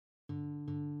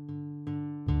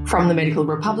From the Medical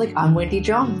Republic, I'm Wendy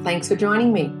John. Thanks for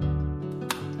joining me.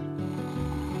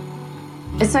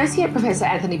 Associate Professor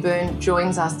Anthony Byrne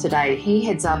joins us today. He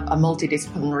heads up a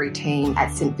multidisciplinary team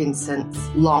at St Vincent's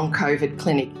Long COVID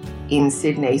Clinic in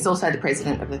Sydney. He's also the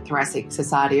president of the Thoracic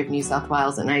Society of New South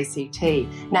Wales and ACT.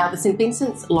 Now, the St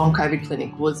Vincent's Long COVID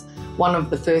Clinic was one of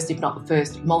the first, if not the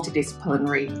first,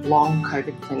 multidisciplinary long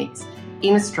COVID clinics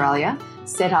in Australia,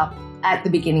 set up at the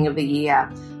beginning of the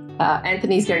year.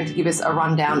 Anthony's going to give us a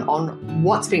rundown on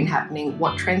what's been happening,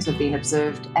 what trends have been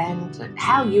observed, and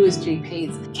how you as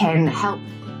GPs can help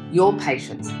your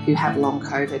patients who have long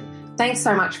COVID. Thanks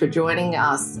so much for joining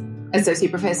us, Associate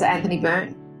Professor Anthony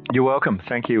Byrne. You're welcome.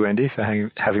 Thank you, Wendy, for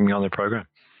having me on the program.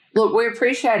 Look, we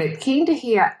appreciate it. Keen to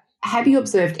hear, have you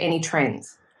observed any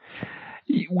trends?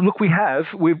 Look, we have.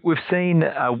 We've seen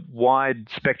a wide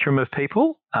spectrum of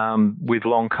people with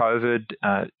long COVID.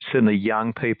 Certainly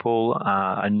young people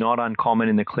are not uncommon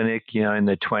in the clinic, in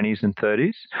their 20s and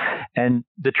 30s. And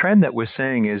the trend that we're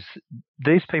seeing is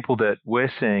these people that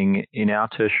we're seeing in our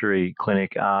tertiary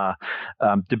clinic are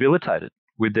debilitated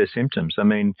with their symptoms. I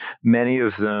mean, many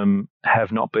of them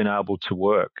have not been able to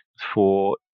work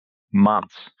for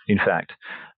months, in fact.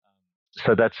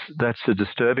 So that's a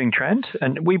disturbing trend,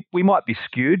 and we might be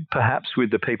skewed perhaps with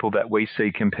the people that we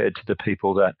see compared to the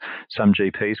people that some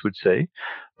GPs would see.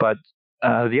 But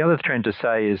the other trend to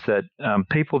say is that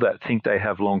people that think they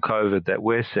have long COVID that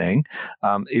we're seeing,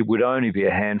 it would only be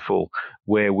a handful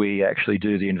where we actually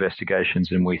do the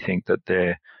investigations and we think that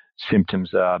their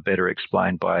symptoms are better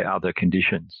explained by other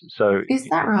conditions. So is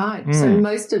that right? So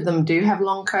most of them do have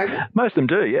long COVID? Most of them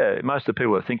do, yeah. Most of the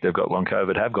people that think they've got long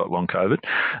COVID have got long COVID.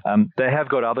 They have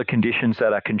got other conditions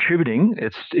that are contributing,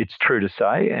 it's true to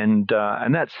say, and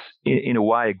that's in a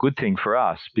way a good thing for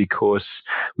us because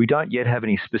we don't yet have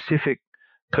any specific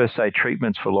per se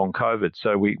treatments for long COVID.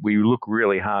 So we look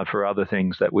really hard for other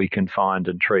things that we can find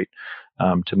and treat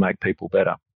to make people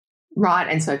better. Right,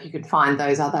 and so if you could find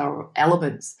those other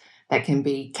elements that can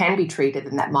be treated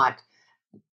and that might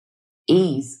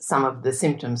ease some of the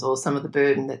symptoms or some of the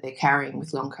burden that they're carrying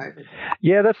with long COVID.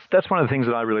 Yeah, that's one of the things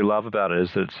that I really love about it is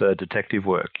that it's detective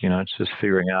work. It's just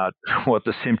figuring out what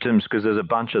the symptoms, because there's a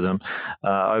bunch of them.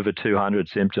 Over 200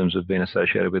 symptoms have been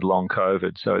associated with long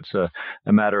COVID. So it's a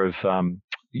matter of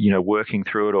working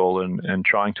through it all and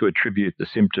trying to attribute the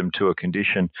symptom to a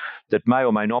condition that may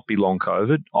or may not be long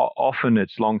COVID. Often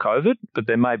it's long COVID, but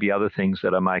there may be other things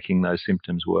that are making those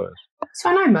symptoms worse. So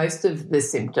I know most of the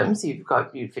symptoms, you've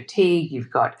got fatigue, you've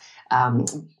got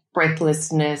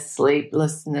breathlessness,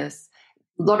 sleeplessness,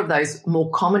 a lot of those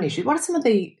more common issues. What are some of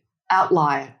the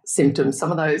outlier symptoms, some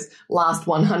of those last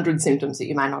 100 symptoms that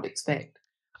you may not expect?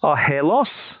 Hair loss,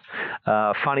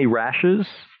 funny rashes,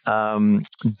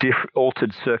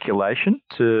 altered circulation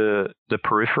to the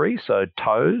periphery, so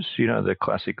toes, the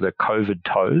classic, the COVID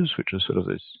toes, which are sort of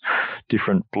this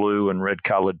different blue and red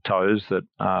coloured toes that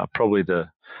are probably the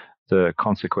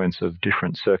consequence of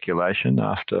different circulation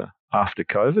after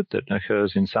COVID that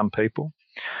occurs in some people.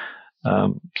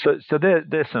 So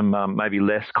there's some maybe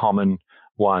less common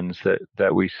ones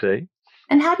that we see.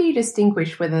 And how do you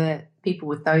distinguish whether people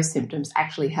with those symptoms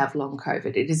actually have long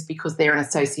COVID? It is because they're in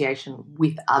association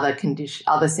with other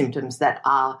symptoms that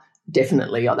are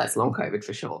definitely, that's long COVID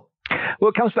for sure.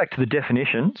 Well, it comes back to the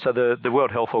definition. So the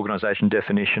World Health Organization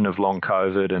definition of long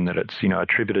COVID, and that it's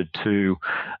attributed to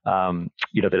that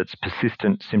it's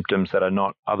persistent symptoms that are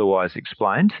not otherwise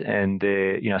explained, and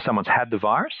they're someone's had the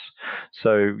virus,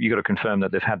 so you got to confirm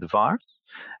that they've had the virus,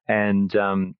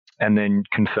 and then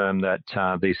confirm that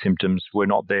these symptoms were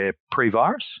not there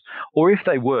pre-virus. Or if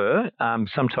they were,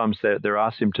 sometimes there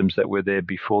are symptoms that were there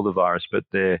before the virus, but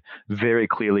they're very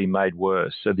clearly made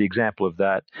worse. So the example of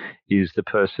that is the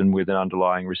person with an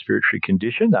underlying respiratory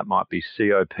condition. That might be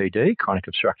COPD, chronic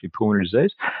obstructive pulmonary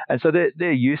disease. And so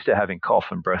they're used to having cough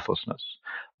and breathlessness.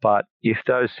 But if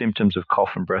those symptoms of cough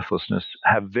and breathlessness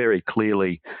have very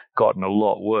clearly gotten a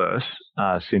lot worse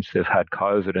since they've had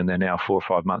COVID and they're now 4 or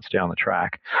 5 months down the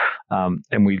track,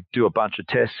 and we do a bunch of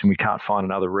tests and we can't find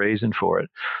another reason for it,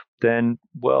 then,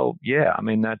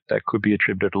 that could be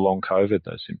attributed to long COVID,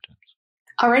 those symptoms.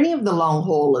 Are any of the long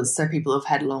haulers, so people who've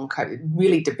had long COVID,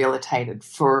 really debilitated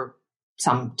for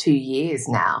some 2 years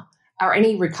now? Are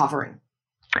any recovering?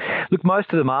 Look,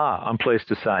 most of them are. I'm pleased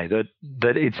to say that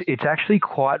it's actually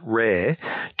quite rare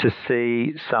to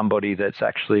see somebody that's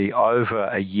actually over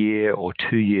a year or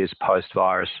 2 years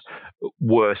post-virus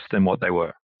worse than what they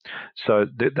were. So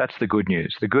that's the good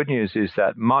news. The good news is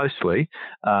that mostly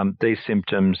these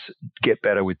symptoms get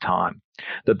better with time.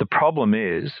 That the problem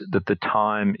is that the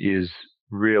time is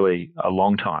really a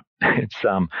long time. It's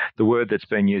the word that's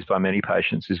been used by many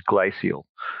patients is glacial.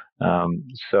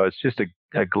 So it's just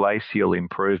a glacial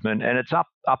improvement, and it's up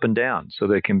and down. So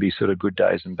there can be sort of good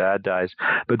days and bad days,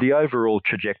 but the overall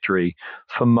trajectory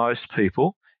for most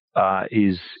people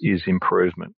is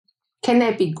improvement. Can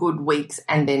there be good weeks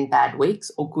and then bad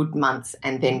weeks, or good months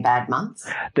and then bad months?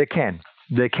 There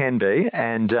can be,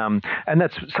 and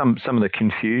that's some of the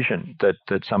confusion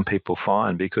that some people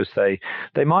find, because they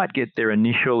might get their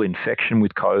initial infection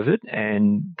with COVID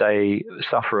and they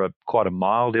suffer quite a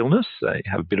mild illness. They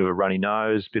have a bit of a runny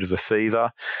nose, bit of a fever,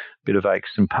 bit of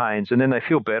aches and pains, and then they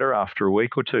feel better after a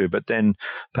week or two. But then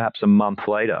perhaps a month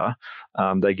later,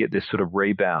 they get this sort of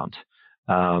rebound.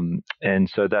 And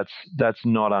so that's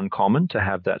not uncommon to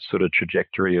have that sort of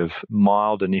trajectory of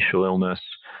mild initial illness,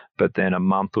 but then a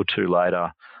month or two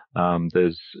later,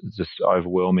 there's this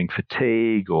overwhelming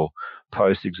fatigue or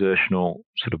post-exertional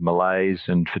sort of malaise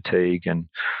and fatigue, and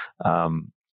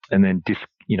then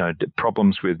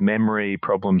problems with memory,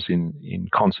 problems in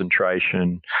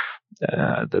concentration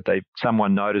that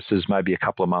someone notices maybe a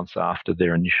couple of months after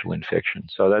their initial infection.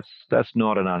 So that's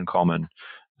not an uncommon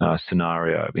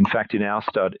scenario. In fact, in our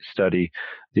study,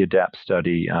 the ADAPT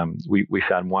study, we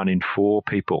found 1 in 4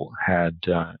 people had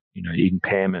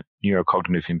impairment,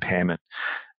 neurocognitive impairment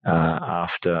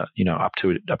after up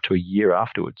to a year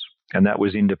afterwards, and that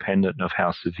was independent of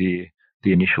how severe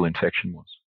the initial infection was.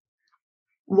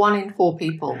 1 in 4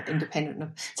 people, independent of.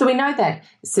 So we know that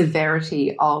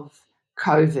severity of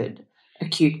COVID,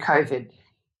 acute COVID,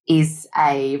 is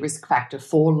a risk factor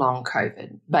for long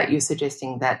COVID, but you're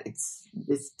suggesting that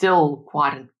there's still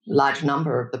quite a large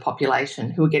number of the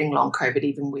population who are getting long COVID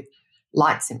even with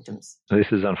light symptoms.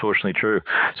 This is unfortunately true.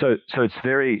 So it's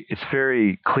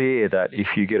very clear that if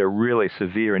you get a really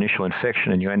severe initial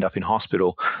infection and you end up in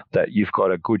hospital, that you've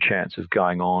got a good chance of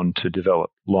going on to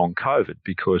develop long COVID,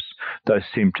 because those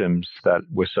symptoms that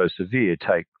were so severe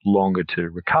take longer to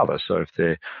recover. So if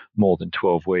they're more than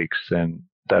 12 weeks, then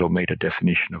that'll meet a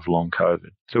definition of long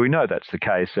COVID. So we know that's the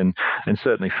case, and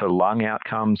certainly for lung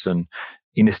outcomes and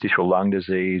interstitial lung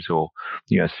disease or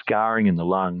scarring in the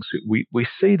lungs, we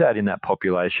see that in that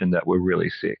population that were really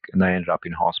sick and they ended up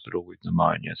in hospital with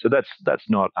pneumonia. So that's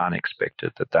not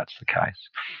unexpected that that's the case.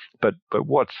 But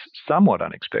what's somewhat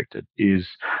unexpected is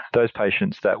those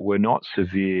patients that were not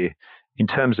severe in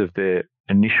terms of their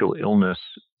initial illness,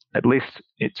 at least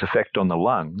its effect on the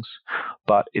lungs,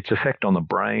 but its effect on the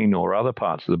brain or other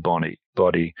parts of the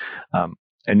body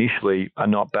initially are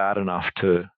not bad enough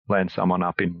to land someone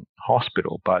up in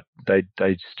hospital, but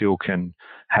they still can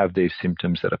have these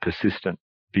symptoms that are persistent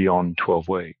beyond 12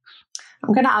 weeks.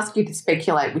 I'm going to ask you to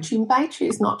speculate, which you may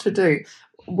choose not to do.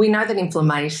 We now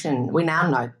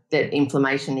know that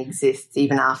inflammation exists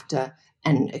even after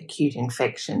an acute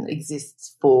infection,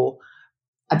 exists for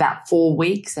about 4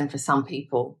 weeks, and for some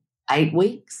people 8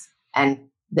 weeks, and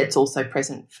that's also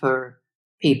present for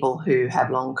people who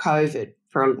have long COVID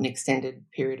for an extended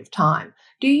period of time.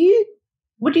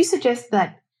 Would you suggest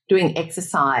that doing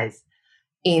exercise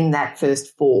in that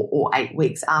first 4 or 8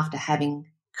 weeks after having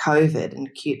COVID and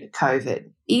acute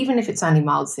COVID, even if it's only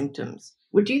mild symptoms,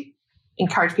 would you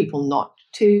encourage people not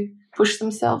to push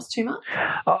themselves too much?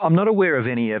 I'm not aware of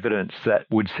any evidence that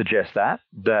would suggest that.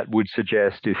 That would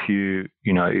suggest if you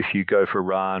go for a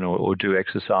run or do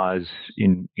exercise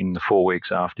in the 4 weeks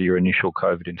after your initial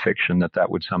COVID infection, that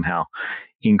would somehow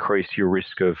increase your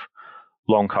risk of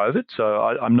long COVID. So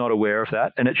I'm not aware of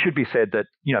that. And it should be said that,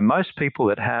 most people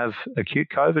that have acute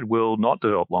COVID will not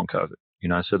develop long COVID.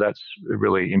 So that's a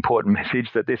really important message,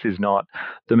 that this is not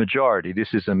the majority.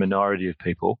 This is a minority of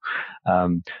people.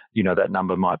 That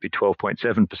number might be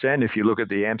 12.7%. If you look at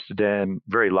the Amsterdam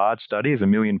very large study of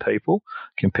 1 million people,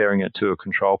 comparing it to a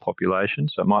control population,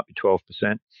 so it might be 12%,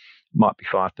 might be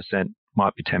 5%,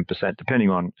 might be 10%, depending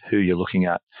on who you're looking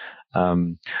at.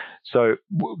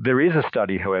 There is a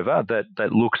study, however,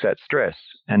 that looks at stress,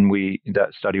 and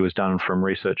that study was done from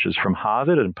researchers from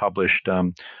Harvard and published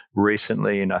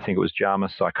recently in, I think it was JAMA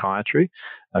Psychiatry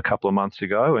a couple of months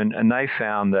ago, and they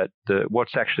found that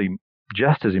what's actually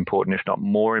just as important, if not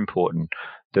more important,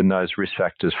 than those risk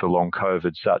factors for long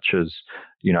COVID, such as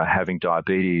having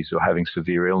diabetes or having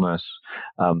severe illness,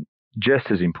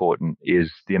 just as important is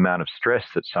the amount of stress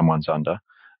that someone's under,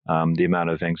 the amount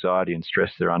of anxiety and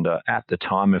stress they're under at the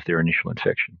time of their initial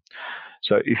infection.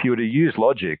 So if you were to use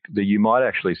logic, that you might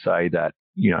actually say that,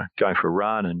 going for a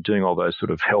run and doing all those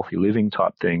sort of healthy living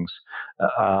type things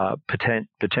are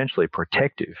potentially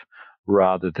protective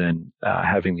rather than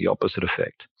having the opposite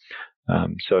effect.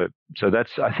 So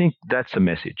that's, I think that's a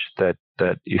message that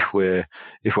if we're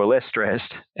less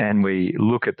stressed and we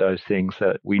look at those things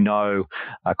that we know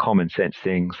are common sense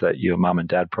things that your mum and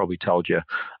dad probably told you,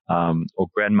 or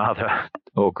grandmother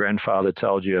or grandfather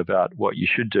told you about what you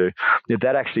should do,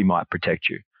 that actually might protect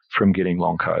you from getting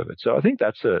long COVID. So I think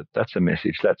that's a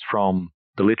message that's from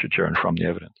the literature and from the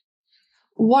evidence.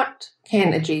 What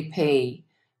can a GP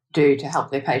do to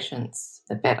help their patients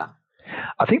better?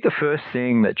 I think the first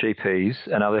thing that GPs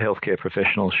and other healthcare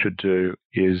professionals should do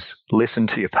is listen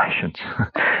to your patients.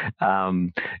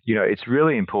 It's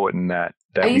really important that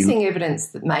Are you seeing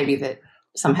evidence that maybe that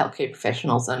some healthcare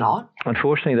professionals are not?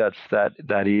 Unfortunately,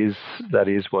 that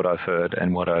is what I've heard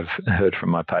and what I've heard from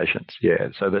my patients. Yeah,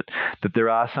 so that there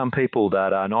are some people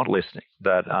that are not listening.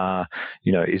 That are,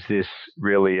 is this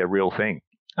really a real thing?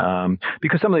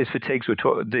 Because some of these fatigues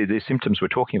these symptoms we're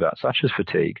talking about, such as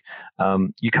fatigue,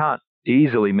 you can't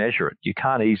easily measure it. You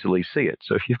can't easily see it.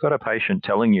 So if you've got a patient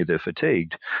telling you they're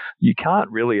fatigued, you can't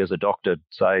really, as a doctor,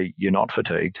 say you're not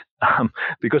fatigued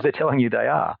because they're telling you they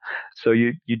are. So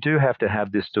you do have to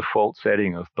have this default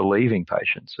setting of believing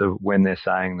patients of when they're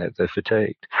saying that they're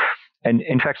fatigued. And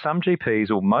in fact, some GPs,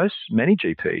 or many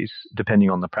GPs, depending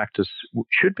on the practice,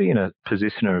 should be in a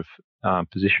position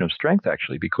of strength,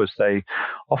 actually, because they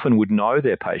often would know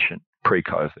their patient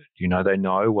pre-COVID. They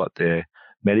know what their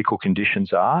medical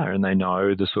conditions are, and they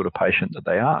know the sort of patient that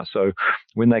they are. So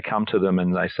when they come to them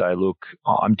and they say, look,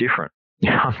 I'm different,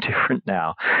 I'm different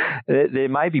now, there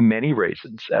may be many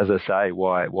reasons, as I say,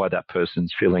 why that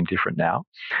person's feeling different now.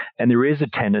 And there is a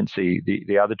tendency,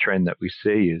 the other trend that we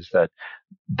see is that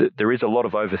there is a lot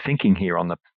of overthinking here on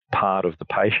the part of the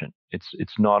patient.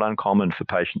 It's not uncommon for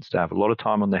patients to have a lot of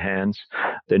time on their hands.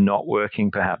 They're not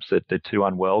working, perhaps that they're too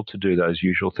unwell to do those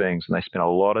usual things, and they spend a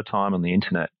lot of time on the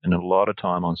internet and a lot of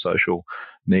time on social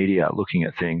media looking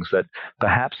at things that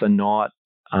perhaps are not,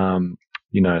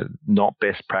 not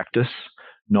best practice,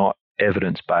 not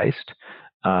evidence-based.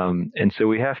 And so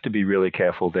we have to be really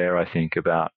careful there, I think,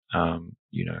 about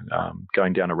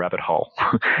going down a rabbit hole.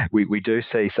 we do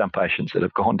see some patients that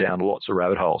have gone down lots of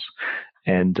rabbit holes,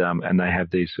 and they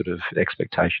have these sort of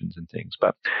expectations and things.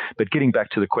 But getting back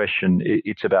to the question,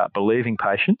 it's about believing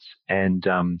patients and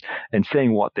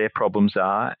seeing what their problems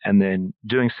are, and then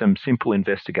doing some simple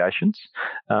investigations,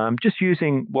 just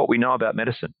using what we know about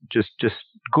medicine, just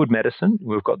good medicine.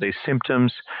 We've got these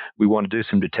symptoms. We want to do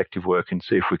some detective work and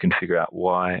see if we can figure out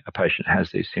why a patient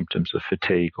has these symptoms of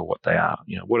fatigue or what they are.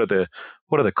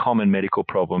 What are the common medical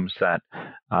problems that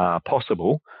are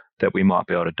possible that we might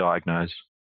be able to diagnose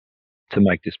to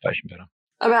make this patient better.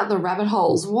 About the rabbit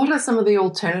holes, what are some of the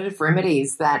alternative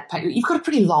remedies that you've got a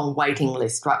pretty long waiting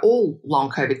list, right? All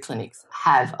long COVID clinics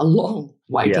have a long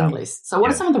waiting list. So what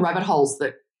are some of the rabbit holes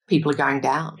that people are going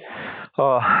down?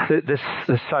 Oh, there's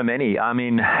so many. I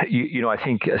mean, I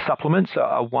think supplements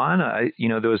are one.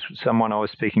 There was someone I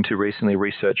was speaking to recently, a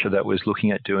researcher that was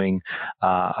looking at doing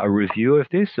a review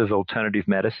of alternative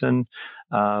medicine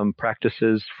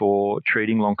practices for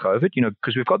treating long COVID,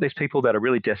 because we've got these people that are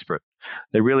really desperate.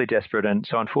 They're really desperate. And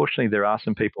so unfortunately, there are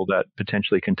some people that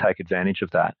potentially can take advantage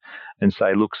of that and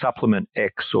say, look, supplement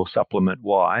X or supplement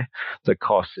Y that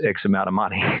costs X amount of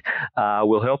money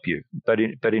will help you. But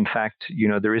in fact,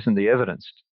 there isn't the evidence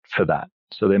for that.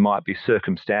 So there might be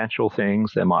circumstantial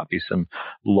things. There might be some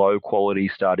low quality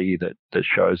study that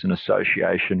shows an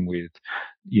association with,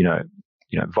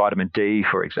 vitamin D,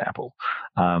 for example.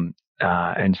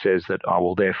 And says that,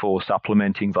 therefore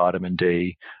supplementing vitamin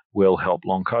D will help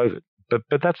long COVID.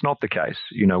 But that's not the case.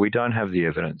 We don't have the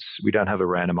evidence. We don't have a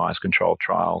randomized controlled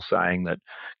trial saying that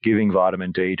giving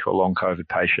vitamin D to a long COVID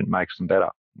patient makes them better.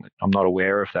 I'm not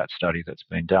aware of that study that's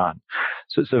been done.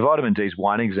 So vitamin D is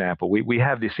one example. We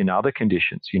have this in other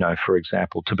conditions, for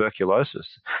example, tuberculosis.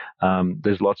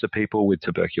 There's lots of people with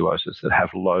tuberculosis that have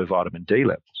low vitamin D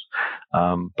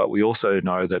levels. But we also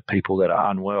know that people that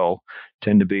are unwell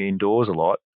tend to be indoors a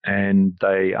lot and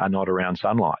they are not around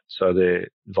sunlight. So their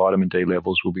vitamin D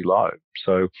levels will be low.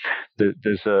 So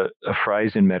there's a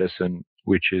phrase in medicine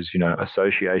which is,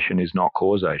 association is not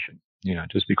causation.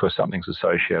 Just because something's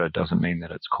associated doesn't mean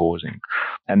that it's causing,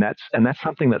 and that's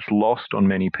something that's lost on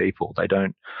many people. They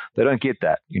don't get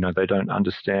that. They don't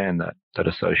understand that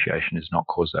association is not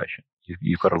causation.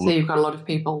 You've got to look. So you've got a lot of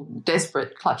people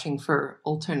desperate, clutching for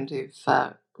alternative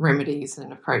remedies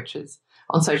and approaches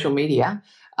on social media.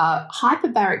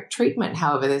 Hyperbaric treatment,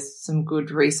 however, there's some good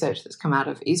research that's come out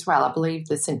of Israel. I believe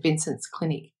the St. Vincent's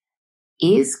Clinic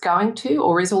is going to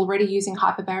or is already using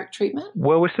hyperbaric treatment?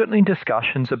 Well, we're certainly in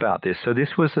discussions about this. So this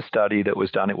was a study that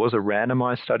was done. It was a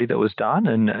randomized study that was done,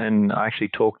 and I actually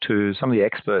talked to some of the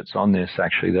experts on this,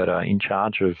 actually, that are in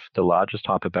charge of the largest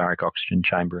hyperbaric oxygen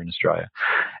chamber in Australia.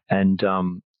 And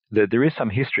there is some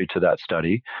history to that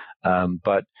study,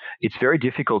 but it's very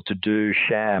difficult to do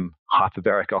sham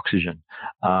hyperbaric oxygen.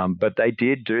 But they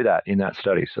did do that in that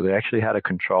study. So they actually had a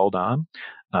controlled arm.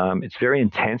 It's very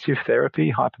intensive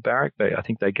therapy, hyperbaric. I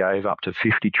think they gave up to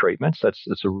 50 treatments.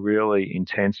 That's a really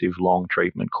intensive, long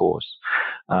treatment course.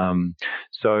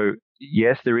 So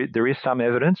yes, there is some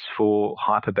evidence for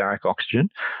hyperbaric oxygen,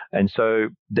 and so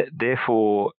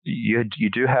therefore you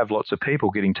do have lots of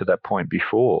people getting to that point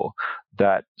before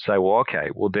that say, well, okay,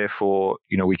 well, therefore,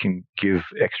 we can give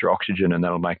extra oxygen and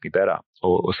that'll make me better.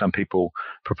 Or some people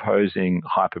proposing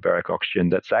hyperbaric oxygen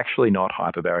that's actually not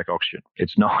hyperbaric oxygen.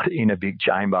 It's not in a big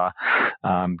chamber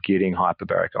getting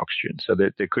hyperbaric oxygen. So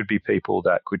there could be people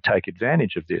that could take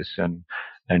advantage of this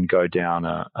and go down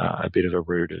a bit of a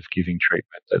route of giving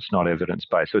treatment that's not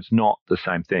evidence-based. So it's not the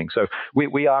same thing. So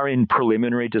we are in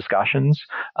preliminary discussions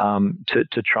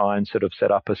to try and sort of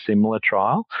set up a similar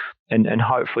trial. And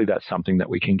hopefully that's something that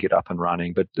we can get up and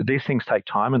running. But these things take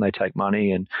time and they take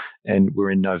money, and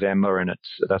we're in November, and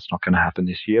that's not going to happen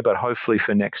this year. But hopefully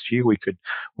for next year we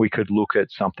could look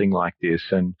at something like this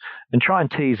and try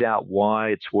and tease out why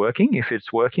it's working, if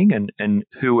it's working, and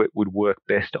who it would work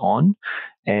best on,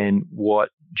 and what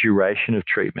duration of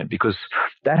treatment, because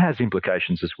that has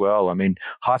implications as well. I mean,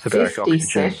 hyperbaric 50 oxygen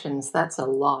sessions, that's a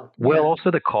lot. Well,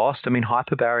 also the cost. I mean,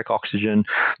 hyperbaric oxygen,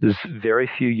 there's very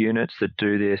few units that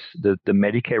do this. The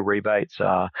Medicare rebates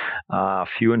are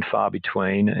few and far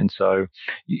between. And so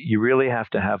you really have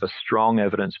to have a strong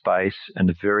evidence base and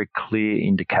a very clear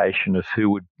indication of who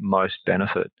would most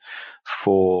benefit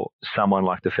for someone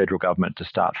like the federal government to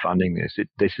start funding this.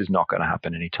 This is not going to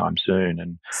happen anytime soon.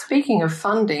 And speaking of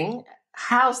funding,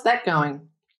 how's that going?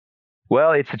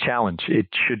 Well, it's a challenge, it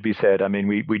should be said. I mean,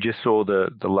 we just saw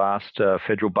the last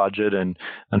federal budget, and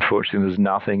unfortunately there's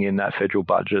nothing in that federal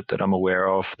budget that I'm aware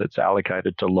of that's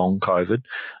allocated to long COVID.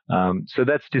 So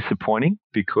that's disappointing,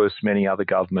 because many other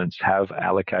governments have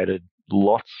allocated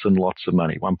lots and lots of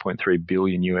money, $1.3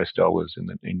 billion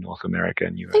in North America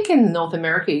and Europe. I think in North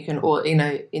America, you can, or in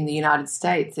the United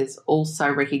States, there's also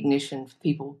recognition for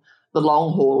people, the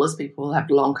long haulers, people who have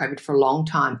long COVID for a long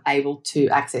time, able to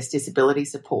access disability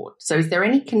support. So is there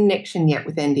any connection yet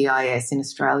with NDIS in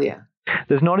Australia?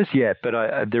 There's not as yet, but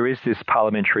there is this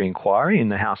parliamentary inquiry in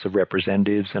the House of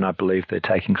Representatives, and I believe they're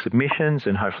taking submissions,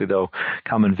 and hopefully they'll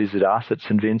come and visit us at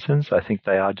St Vincent's. I think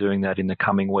they are doing that in the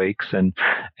coming weeks, and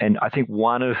I think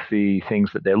one of the things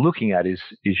that they're looking at is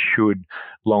should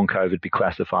long COVID be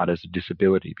classified as a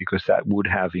disability, because that would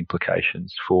have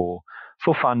implications for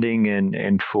funding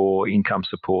and for income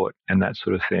support and that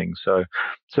sort of thing. So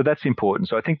that's important.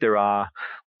 So I think there are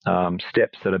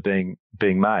steps that are being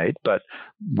made, but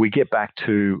we get back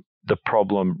to the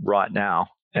problem right now.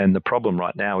 And the problem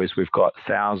right now is we've got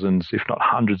thousands, if not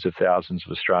hundreds of thousands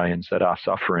of Australians that are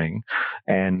suffering,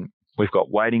 and we've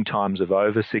got waiting times of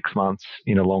over 6 months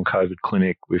in a long COVID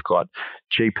clinic. We've got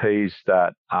GPs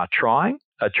that are trying,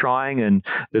 and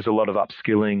there's a lot of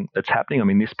upskilling that's happening. I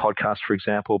mean, this podcast, for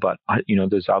example, but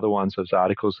there's other ones, there's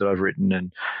articles that I've written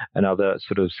and other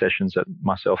sort of sessions that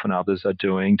myself and others are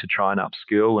doing to try and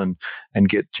upskill and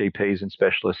get GPs and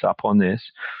specialists up on this.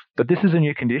 But this is a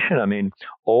new condition. I mean,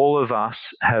 all of us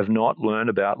have not learned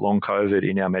about long COVID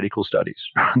in our medical studies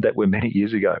that were many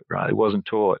years ago, right? It wasn't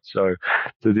taught. So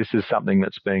this is something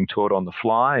that's being taught on the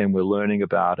fly, and we're learning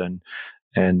about,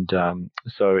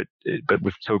 but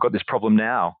we've got this problem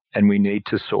now, and we need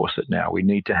to source it now. We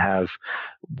need to have,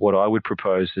 what I would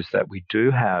propose is that we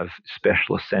do have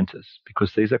specialist centres,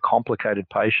 because these are complicated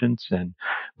patients, and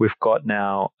we've got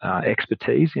now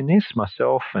expertise in this,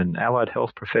 myself and allied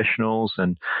health professionals,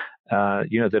 and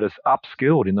that have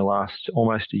upskilled in the last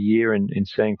almost a year in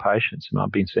seeing patients. And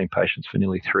I've been seeing patients for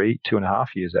nearly 2.5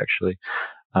 years actually.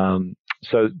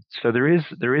 So there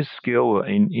is skill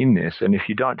in this, and if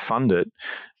you don't fund it,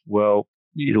 well,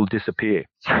 it'll disappear.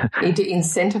 You need to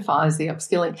incentivise the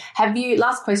upskilling.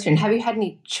 Last question, have you had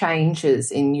any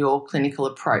changes in your clinical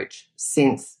approach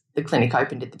since the clinic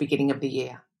opened at the beginning of the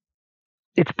year?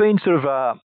 It's been sort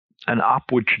of an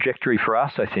upward trajectory for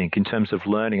us, I think, in terms of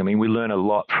learning. I mean, we learn a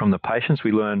lot from the patients.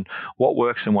 We learn what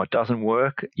works and what doesn't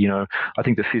work. I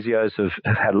think the physios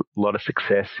have had a lot of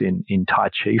success in Tai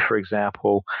Chi, for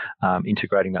example,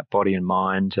 integrating that body and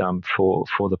mind for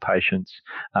the patients.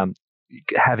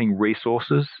 having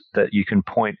resources that you can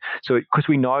point. So, because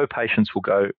we know patients will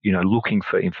go, looking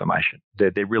for information.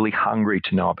 They're really hungry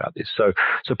to know about this. So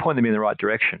point them in the right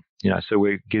direction. So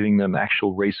we're giving them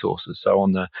actual resources. So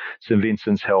on the St.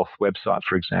 Vincent's Health website,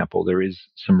 for example, there is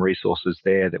some resources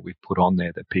there that we've put on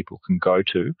there that people can go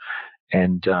to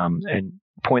and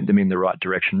point them in the right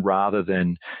direction rather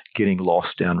than getting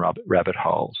lost down rabbit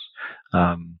holes.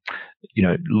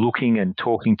 Looking and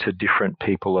talking to different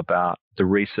people about the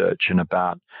research and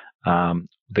about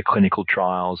the clinical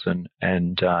trials and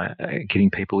getting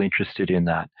people interested in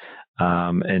that,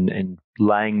 and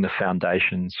laying the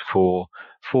foundations for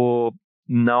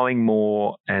knowing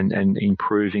more and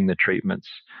improving the treatments.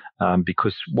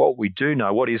 Because what we do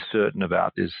know, what is certain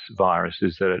about this virus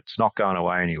is that it's not going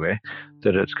away anywhere,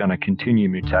 that it's going to continue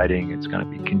mutating, it's going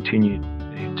to continue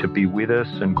to be with us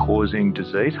and causing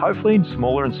disease, hopefully in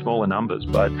smaller and smaller numbers,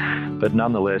 but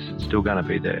nonetheless, it's still going to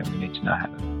be there. We need to know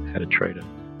how to treat it.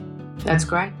 That's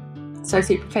great.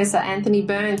 Associate Professor Anthony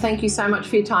Byrne, thank you so much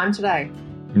for your time today.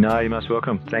 No, you're most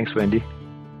welcome. Thanks, Wendy.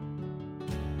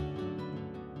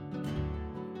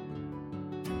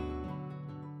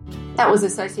 That was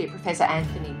Associate Professor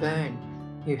Anthony Byrne,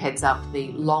 who heads up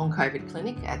the Long COVID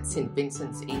Clinic at St.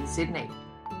 Vincent's in Sydney.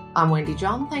 I'm Wendy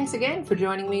John. Thanks again for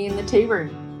joining me in the Tea Room.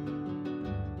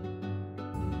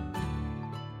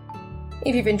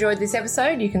 If you've enjoyed this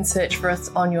episode, you can search for us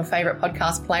on your favourite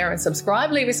podcast player and subscribe.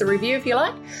 Leave us a review if you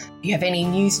like. If you have any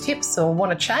news tips or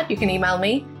want to chat, you can email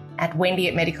me at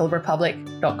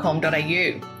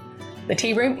wendy@medicalrepublic.com.au. The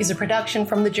Tea Room is a production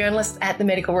from the journalists at the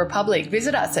Medical Republic.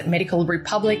 Visit us at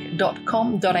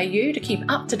medicalrepublic.com.au to keep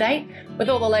up to date with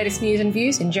all the latest news and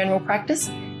views in general practice.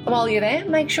 And while you're there,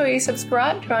 make sure you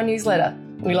subscribe to our newsletter.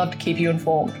 We love to keep you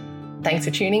informed. Thanks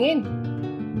for tuning in.